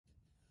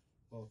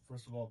Well,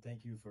 first of all,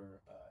 thank you for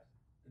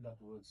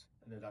Dr. Woods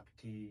and Dr.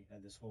 T,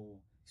 and this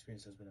whole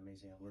experience has been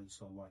amazing. I've learned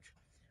so much.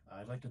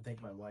 I'd like to thank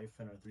my wife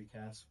and our three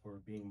cats for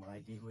being my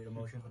gateway to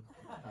motion.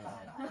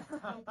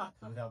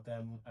 Without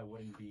them, I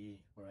wouldn't be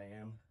where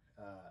I am.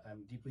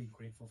 I'm deeply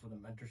grateful for the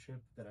mentorship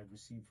that I've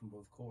received from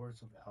both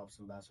cohorts of the ALPS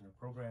Ambassador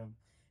Program,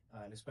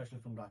 and especially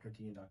from Dr.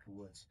 T and Dr.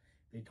 Woods.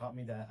 They taught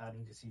me that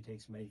advocacy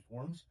takes many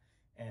forms,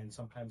 and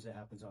sometimes it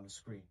happens on a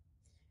screen.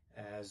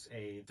 As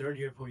a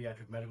third-year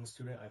pediatric medical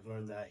student, I've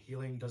learned that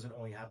healing doesn't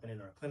only happen in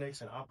our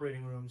clinics and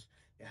operating rooms,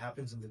 it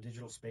happens in the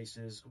digital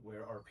spaces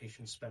where our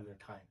patients spend their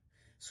time,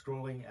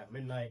 scrolling at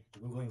midnight,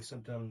 Googling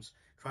symptoms,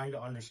 trying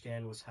to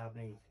understand what's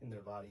happening in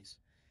their bodies.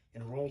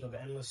 In a world of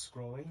endless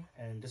scrolling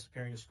and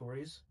disappearing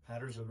stories,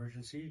 matters of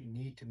urgency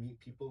need to meet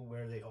people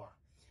where they are.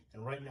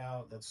 And right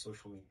now, that's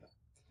social media.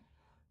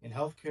 In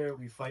healthcare,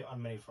 we fight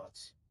on many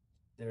fronts.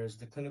 There's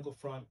the clinical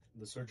front,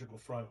 the surgical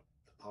front,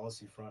 the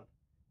policy front,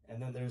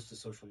 and then there's the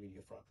social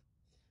media front.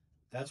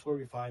 That's where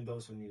we find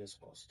those who need us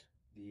most,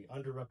 the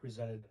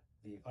underrepresented,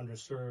 the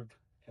underserved,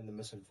 and the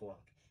misinformed.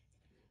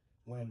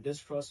 When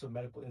distrust of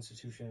medical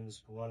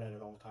institutions run at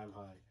an all-time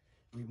high,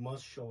 we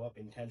must show up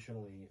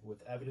intentionally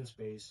with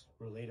evidence-based,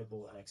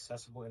 relatable, and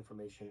accessible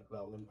information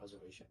about limb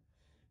preservation.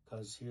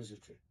 Because here's the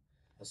truth.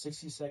 A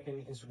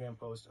 60-second Instagram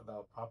post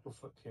about proper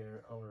foot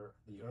care or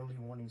the early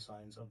warning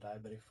signs of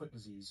diabetic foot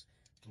disease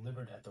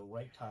delivered at the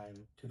right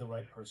time to the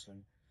right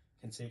person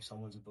can save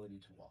someone's ability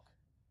to walk.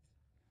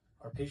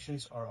 Our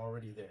patients are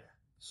already there,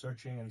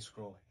 searching and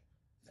scrolling,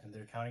 and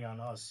they're counting on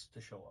us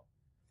to show up.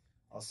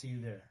 I'll see you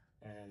there,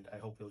 and I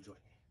hope you'll join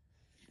me.